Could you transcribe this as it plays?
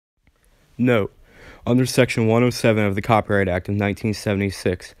Note: under Section 107 of the Copyright Act of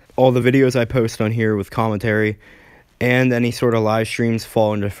 1976, all the videos I post on here with commentary and any sort of live streams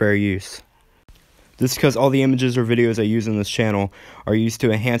fall into fair use. This is because all the images or videos I use on this channel are used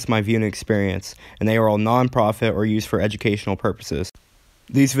to enhance my viewing experience, and they are all non-profit or used for educational purposes.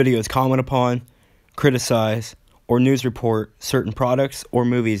 These videos comment upon, criticize, or news report certain products or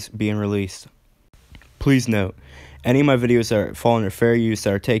movies being released. Please note, any of my videos that fall under fair use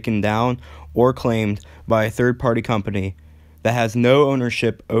that are taken down or claimed by a third-party company that has no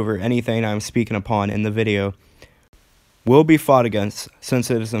ownership over anything I'm speaking upon in the video will be fought against,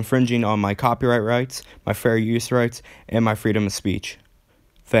 since it is infringing on my copyright rights, my fair use rights, and my freedom of speech.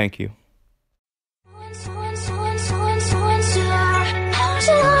 Thank you.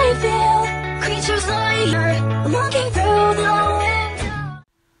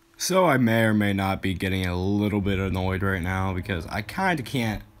 So I may or may not be getting a little bit annoyed right now because I kind of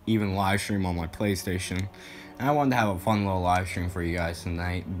can't even live stream on my PlayStation. And I wanted to have a fun little live stream for you guys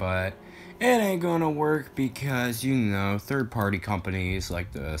tonight, but it ain't gonna work because, you know, third-party companies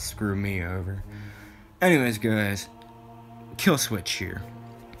like to screw me over. Anyways, guys, kill switch here.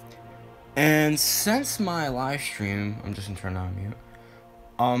 And since my live stream, I'm just gonna turn on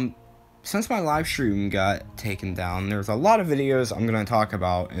mute. Since my live stream got taken down, there's a lot of videos I'm gonna talk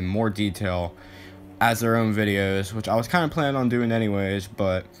about in more detail as their own videos, which I was kind of planning on doing anyways,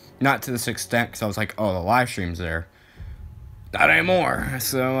 but not to this extent because I was like, oh, the live stream's there. Not anymore.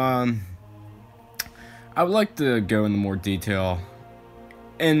 So, I would like to go into more detail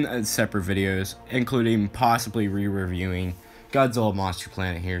in separate videos, including possibly re-reviewing Godzilla Monster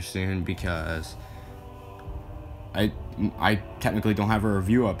Planet here soon, because I technically don't have a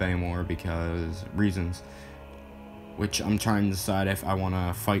review up anymore because reasons, which I'm trying to decide if I want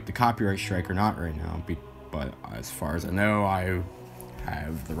to fight the copyright strike or not right now. But as far as I know, I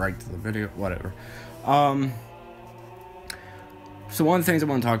have the right to the video, whatever. So one of the things I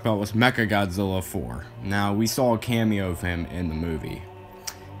want to talk about was Mechagodzilla 4. Now, we saw a cameo of him in the movie.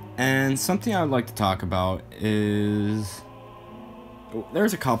 And something I would like to talk about is...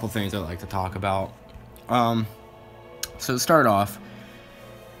 there's a couple things I'd like to talk about. So to start off,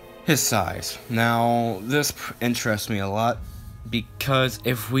 his size. Now, this interests me a lot because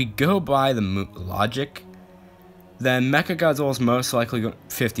if we go by the logic, then Mechagodzilla is most likely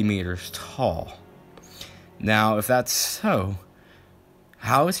 50 meters tall. Now, if that's so,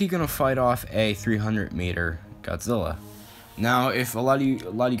 how is he gonna fight off a 300-meter Godzilla? Now, if a lot of you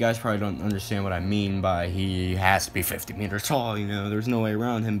guys probably don't understand what I mean by he has to be 50 meters tall, you know, there's no way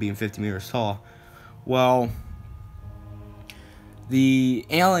around him being 50 meters tall. Well, the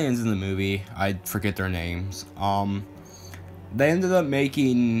aliens in the movie, I forget their names, they ended up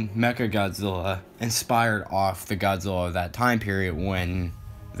making Mechagodzilla inspired off the Godzilla of that time period when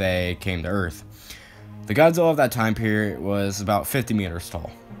they came to Earth. The Godzilla of that time period was about 50 meters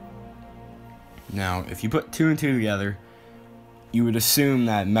tall. Now, if you put two and two together, you would assume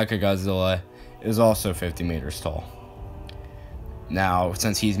that Mechagodzilla is also 50 meters tall. Now,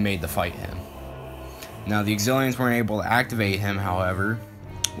 since he's made to fight him. Now, the Exilians weren't able to activate him, however,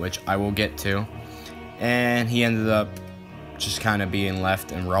 which I will get to, and he ended up just kind of being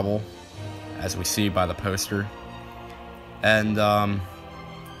left in rubble, as we see by the poster. And,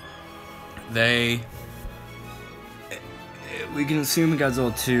 we can assume in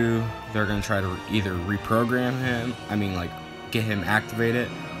Godzilla 2, they're going to try to either reprogram him, get him activated,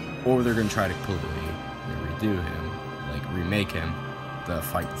 or they're going to try to completely redo him, remake him to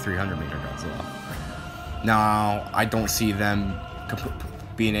fight the 300-meter Godzilla. Now, I don't see them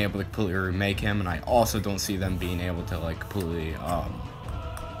being able to completely remake him, and I also don't see them being able to, completely,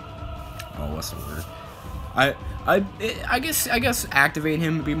 what's the word? I guess activate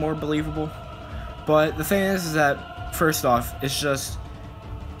him would be more believable. But the thing is that, first off, it's just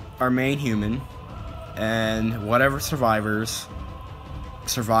our main human, and whatever survivors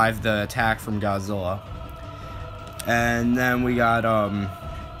survived the attack from Godzilla. And then we got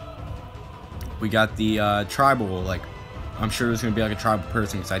the tribal, I'm sure there's gonna be a tribal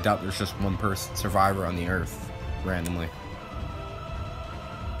person, because I doubt there's just one person survivor on the Earth randomly.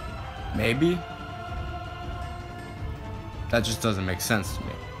 Maybe? That just doesn't make sense to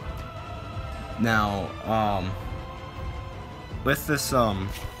me. Now, with this,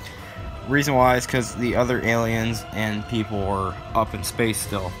 reason why is because the other aliens and people are up in space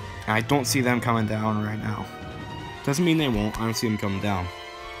still. And I don't see them coming down right now. Doesn't mean they won't, I don't see them coming down.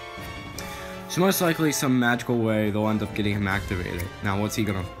 So most likely, some magical way, they'll end up getting him activated. Now, how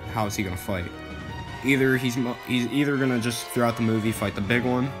is he gonna fight? Either he's either gonna just, throughout the movie, fight the big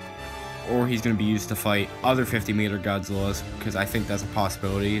one, or he's going to be used to fight other 50-meter Godzillas, because I think that's a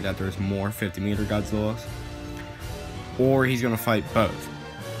possibility that there's more 50-meter Godzillas, or he's going to fight both.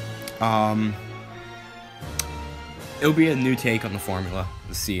 It'll be a new take on the formula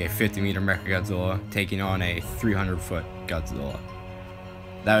to see a 50-meter Mechagodzilla taking on a 300-foot Godzilla.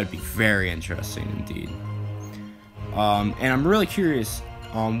 That would be very interesting indeed. And I'm really curious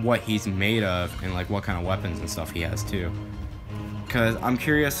on what he's made of and like what kind of weapons and stuff he has too. Because I'm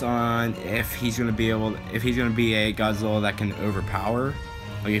curious on if he's gonna be a Godzilla that can overpower,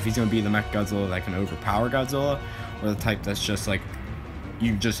 like if he's gonna be the Mechagodzilla that can overpower Godzilla, or the type that's just like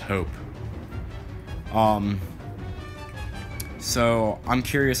you just hope. So I'm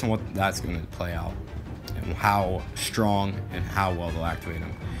curious on what that's going to play out, and how strong and how well they'll activate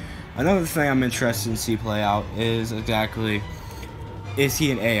him. Another thing I'm interested to see play out is exactly, is he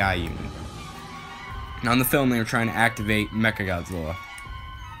an AI unit? Now in the film they were trying to activate Mechagodzilla,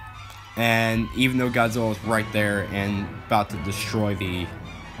 and even though Godzilla was right there and about to destroy the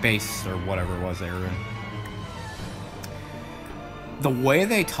base or whatever it was they were in, the way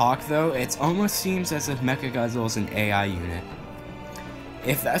they talk though, it almost seems as if Mechagodzilla is an AI unit.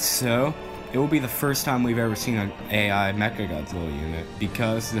 If that's so, it will be the first time we've ever seen an AI Mechagodzilla unit,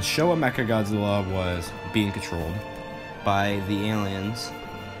 because the Showa Mechagodzilla was being controlled by the aliens.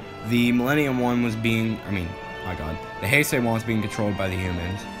 The Millennium one was being, the Heisei one was being controlled by the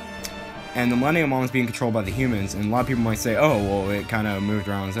humans. And the Millennium one was being controlled by the humans, and a lot of people might say, oh, well, it kind of moved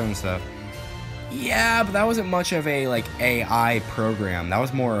around its own stuff. Yeah, but that wasn't much of a, AI program. That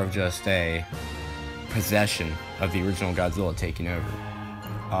was more of just a possession of the original Godzilla taking over.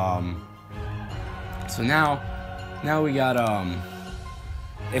 So now we got,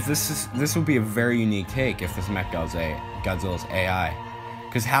 if this would be a very unique take if this Godzilla's AI.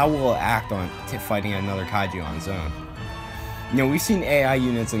 Because how will it act on fighting another kaiju on its own? You know, we've seen AI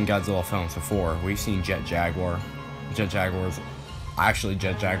units in Godzilla films before. We've seen Jet Jaguar. Jet Jaguar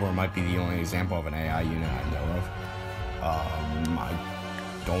might be the only example of an AI unit I know of.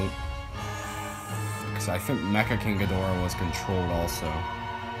 Because I think Mecha King Ghidorah was controlled also.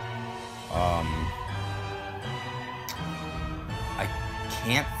 I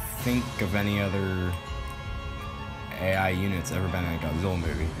can't think of any other AI units ever been in a Godzilla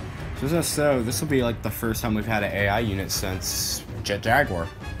movie. So this will be like the first time we've had an AI unit since Jet Jaguar.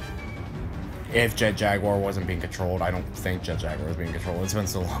 If Jet Jaguar wasn't being controlled, I don't think Jet Jaguar was being controlled. It's been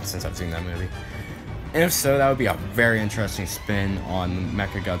so long since I've seen that movie. And if so, that would be a very interesting spin on the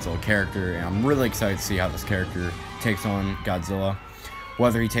Mechagodzilla character, and I'm really excited to see how this character takes on Godzilla.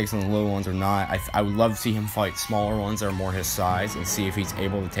 Whether he takes on the little ones or not, I would love to see him fight smaller ones that are more his size and see if he's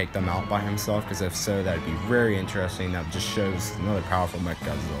able to take them out by himself, because if so, that would be very interesting. That just shows another powerful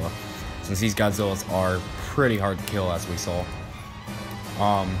Mechagodzilla, since these Godzillas are pretty hard to kill, as we saw.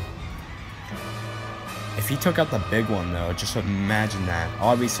 If he took out the big one, though, just imagine that.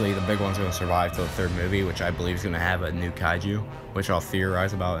 Obviously, the big one's going to survive till the third movie, which I believe is going to have a new kaiju, which I'll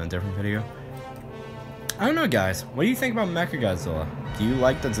theorize about in a different video. I don't know, guys. What do you think about Mechagodzilla? Do you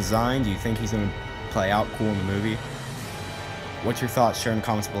like the design? Do you think he's going to play out cool in the movie? What's your thoughts? Share in the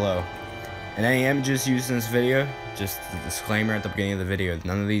comments below. And any images used in this video, just the disclaimer at the beginning of the video,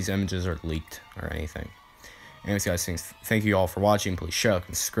 none of these images are leaked or anything. Anyways, guys, thank you all for watching. Please share and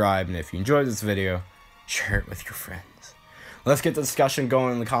subscribe. And if you enjoyed this video, share it with your friends. Let's get the discussion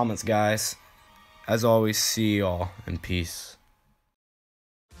going in the comments, guys. As always, see y'all, and peace.